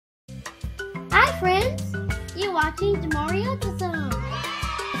watching Mario Zone.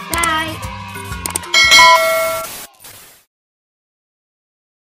 Bye.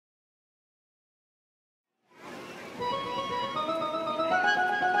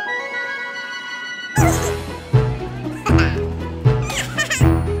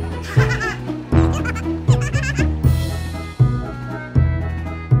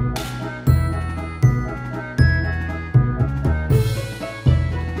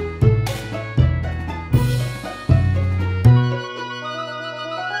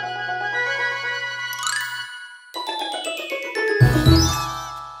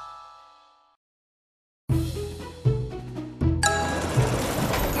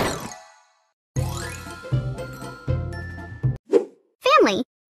 Family.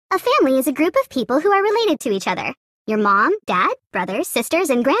 A family is a group of people who are related to each other. Your mom, dad, brothers, sisters,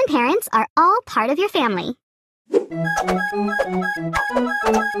 and grandparents are all part of your family.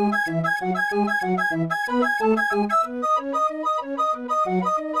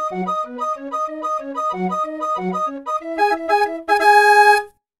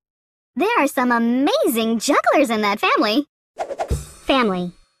 There are some amazing jugglers in that family.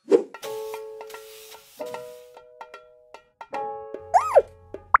 Family.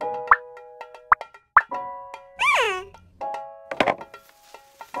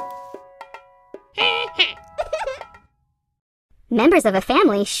 Members of a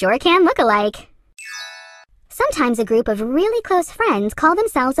family sure can look alike. Sometimes a group of really close friends call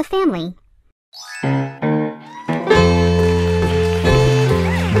themselves a family.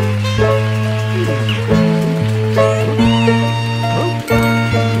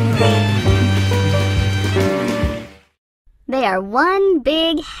 They are one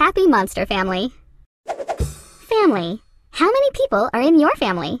big happy monster family. Family. How many people are in your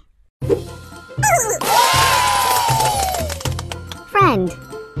family? Friend.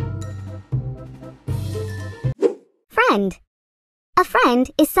 Friend. A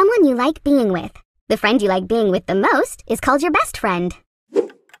friend is someone you like being with. The friend you like being with the most is called your best friend.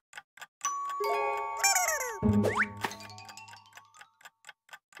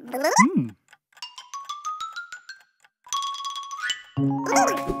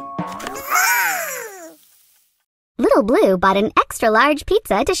 Little Blue bought an extra large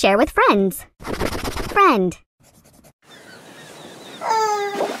pizza to share with friends. Friend.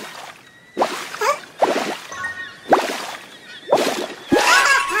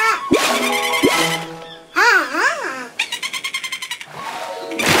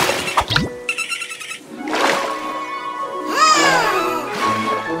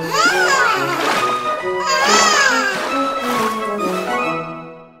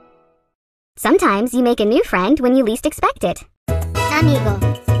 Sometimes you make a new friend when you least expect it. Amigo.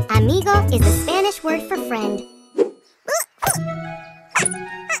 Amigo is the Spanish word for friend.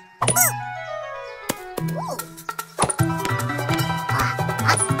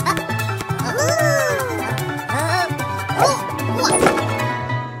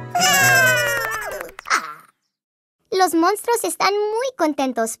 Los monstruos están muy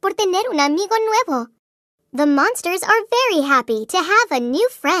contentos por tener un amigo nuevo. The monsters are very happy to have a new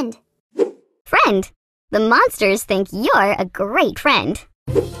friend. Friend. The monsters think you're a great friend.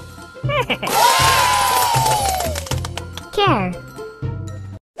 Care.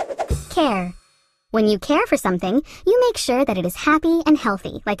 Care. When you care for something, you make sure that it is happy and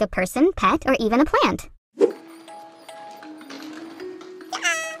healthy, like a person, pet, or even a plant.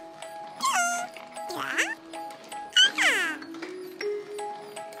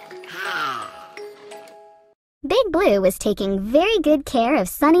 Big Blue was taking very good care of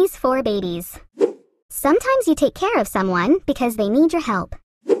Sunny's 4 babies. Sometimes you take care of someone because they need your help.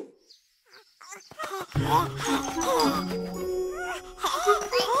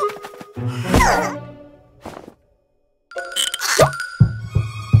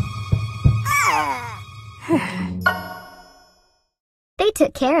 They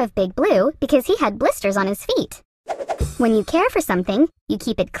took care of Big Blue because he had blisters on his feet. When you care for something, you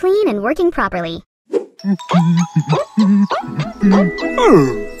keep it clean and working properly.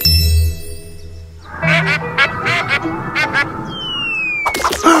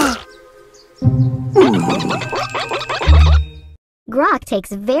 Grok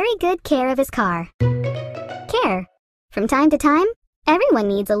takes very good care of his car. Care. From time to time, everyone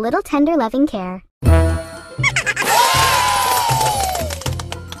needs a little tender, loving care.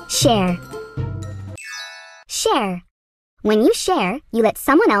 Share. Share. When you share, you let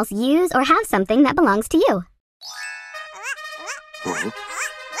someone else use or have something that belongs to you.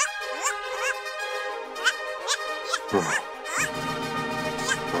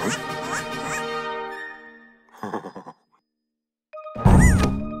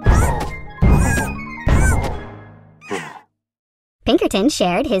 Pinkerton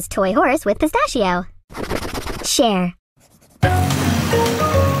shared his toy horse with Pistachio. Share.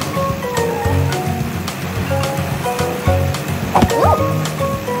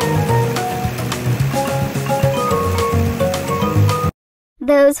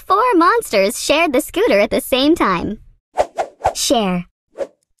 Those 4 monsters shared the scooter at the same time. Share.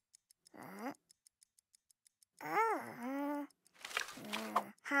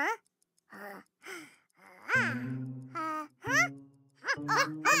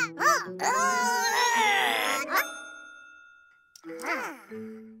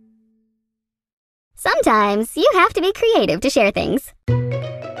 Sometimes you have to be creative to share things.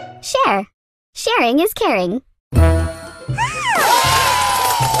 Share. Sharing is caring.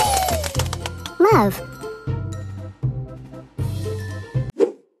 Love.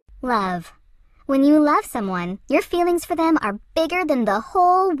 Love. When you love someone, your feelings for them are bigger than the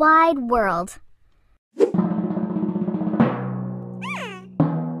whole wide world.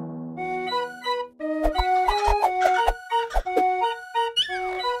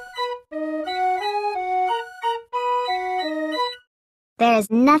 There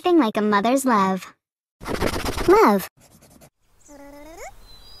is nothing like a mother's love. Love.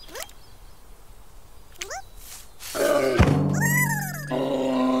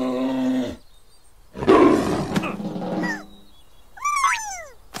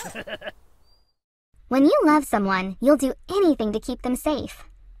 When you love someone, you'll do anything to keep them safe.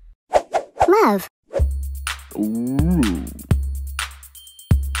 Love. Ooh.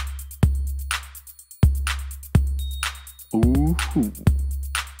 Ooh.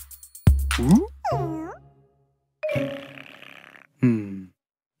 Ooh.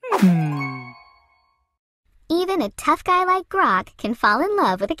 Even a tough guy like Grok can fall in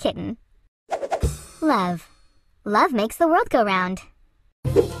love with a kitten. Love. Love makes the world go round.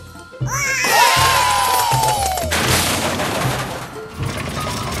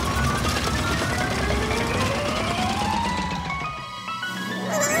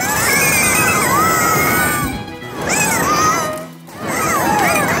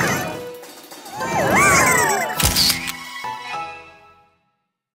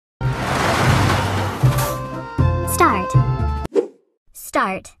 Start.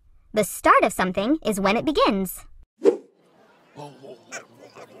 Start. The start of something is when it begins.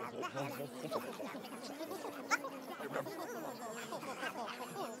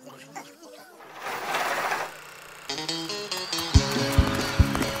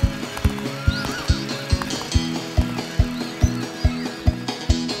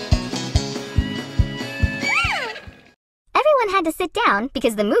 Everyone had to sit down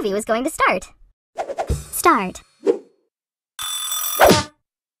because the movie was going to start. Start.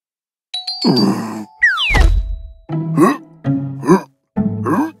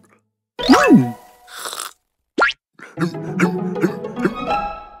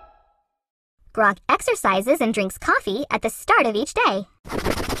 Grok exercises and drinks coffee at the start of each day.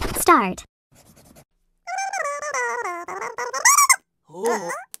 Start.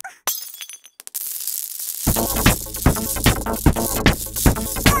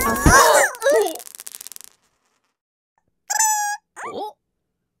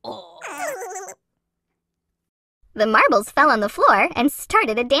 The marbles fell on the floor and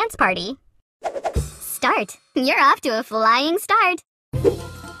started a dance party. Start. You're off to a flying start.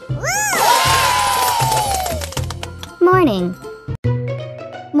 Morning.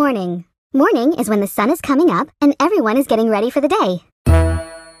 Morning. Morning is when the sun is coming up and everyone is getting ready for the day.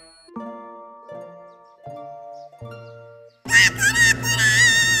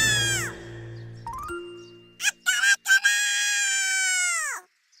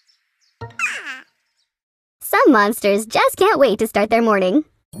 Some monsters just can't wait to start their morning.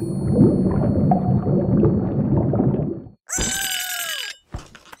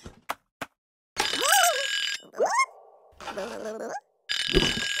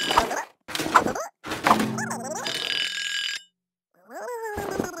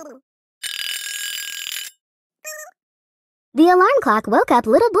 The alarm clock woke up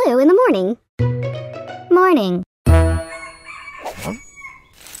Little Blue in the morning. Morning.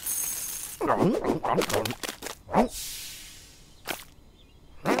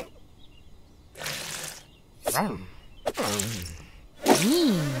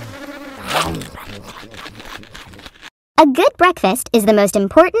 A good breakfast is the most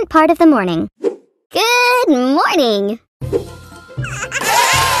important part of the morning. Good morning!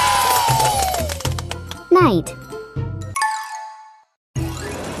 Night.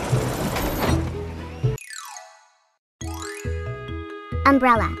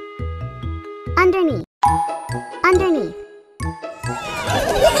 Umbrella. Underneath. Underneath.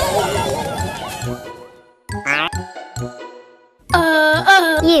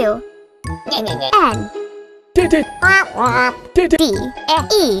 U, N, D, D, D, D. D,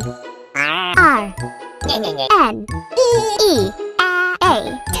 E, R, N, E, A,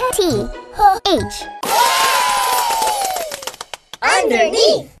 T, H.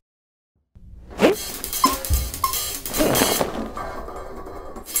 Underneath.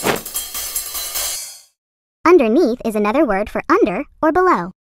 Underneath is another word for under or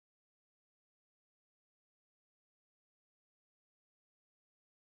below.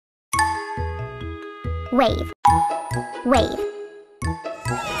 Wave, wave.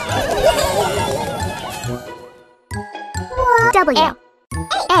 W,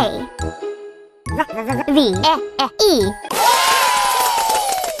 A, V, E.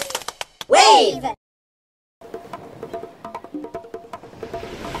 Wave.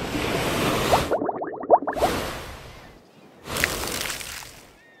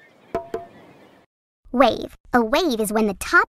 Wave. A wave is when the top